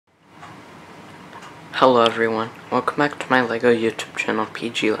Hello everyone, welcome back to my LEGO YouTube channel,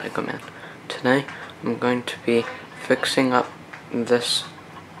 PG LEGO Man. Today, I'm going to be fixing up this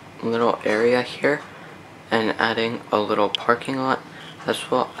little area here and adding a little parking lot, as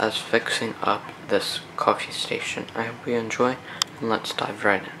well as fixing up this coffee station. I hope you enjoy, and let's dive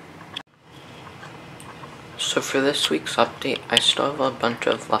right in. So for this week's update, I still have a bunch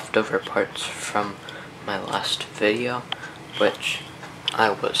of leftover parts from my last video, which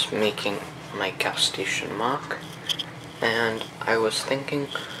I was making my gas station mock, and I was thinking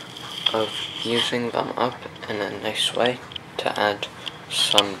of using them up in a nice way to add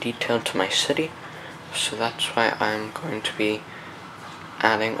some detail to my city. So that's why I'm going to be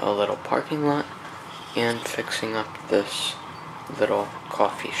adding a little parking lot and fixing up this little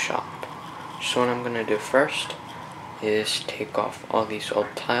coffee shop. So what I'm going to do first is take off all these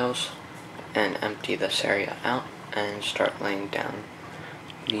old tiles and empty this area out and start laying down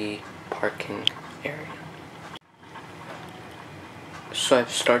the parking area. So I've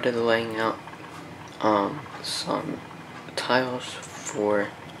started laying out some tiles for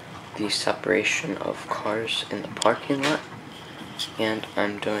the separation of cars in the parking lot, and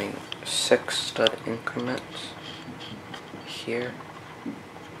I'm doing 6 stud increments here.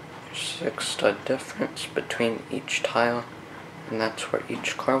 6 stud difference between each tile, and that's where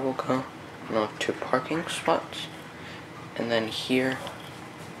each car will go, and I'll have 2 parking spots. And then here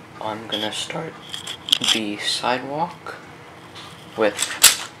I'm gonna start the sidewalk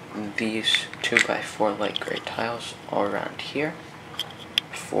with these 2x4 light gray tiles all around here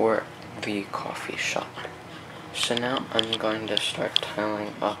for the coffee shop. So now I'm going to start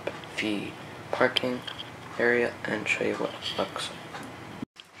tiling up the parking area and show you what it looks like.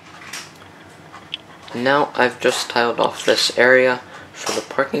 Now I've just tiled off this area for the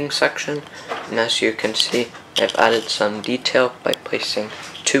parking section, and as you can see, I've added some detail by placing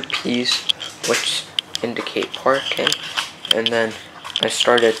 2 P's, which indicate parking, and then I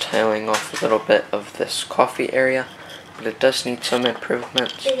started tiling off a little bit of this coffee area, but it does need some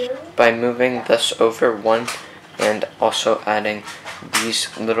improvements by moving this over 1 and also adding these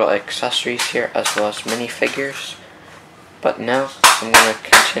little accessories here as well as minifigures. But now I'm going to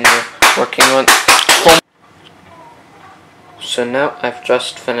continue working on. So now I've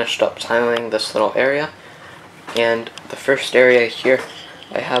just finished up tiling this little area, and the first area here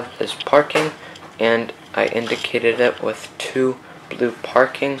I have is parking, and I indicated it with 2 blue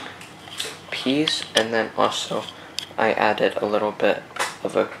parking P's, and then also I added a little bit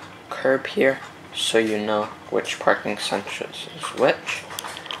of a curb here so you know which parking section is which,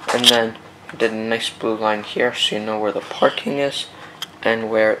 and then I did a nice blue line here so you know where the parking is and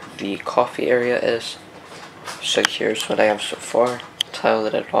where the coffee area is. So here's what I have so far.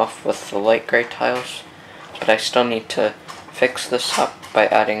 Tiled it off with the light gray tiles, but I still need to fix this up by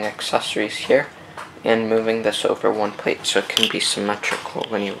adding accessories here and moving this over 1 plate so it can be symmetrical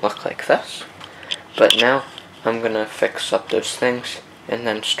when you look like this. But now I'm going to fix up those things and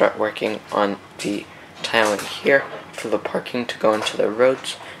then start working on the tiling here for the parking to go into the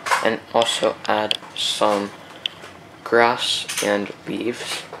roads, and also add some grass and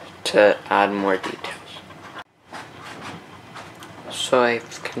leaves to add more details. So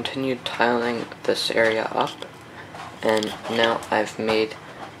I've continued tiling this area up, and now I've made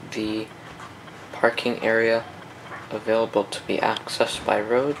the parking area available to be accessed by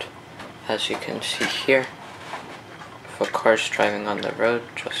road. As you can see here, if a car's driving on the road,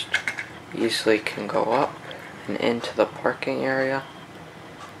 just easily can go up and into the parking area.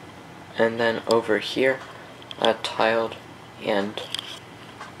 And then over here, I tiled and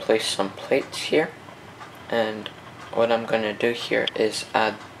placed some plates here, and what I'm going to do here is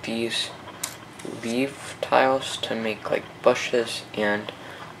add these leaf tiles to make like bushes and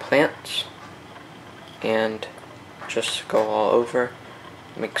plants, and just go all over,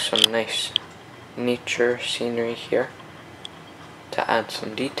 make some nice nature scenery here to add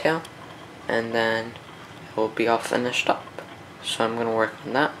some detail, and then it will be all finished up. So I'm going to work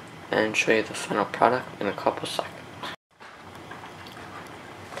on that and show you the final product in a couple seconds.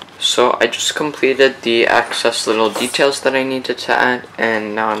 So I just completed the excess little details that I needed to add,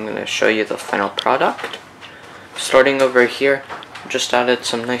 and now I'm going to show you the final product. Starting over here, just added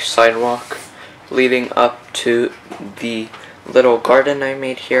some nice sidewalk leading up to the little garden I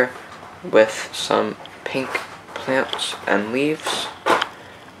made here with some pink plants and leaves.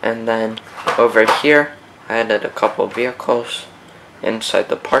 And then over here, I added a couple vehicles inside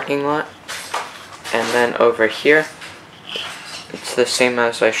the parking lot. And then over here, it's the same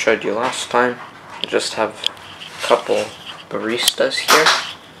as I showed you last time. I just have a couple baristas here,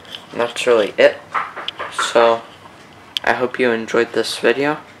 and that's really it. So I hope you enjoyed this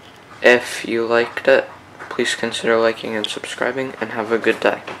video, If you liked it, please consider liking and subscribing, and have a good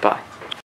day. Bye.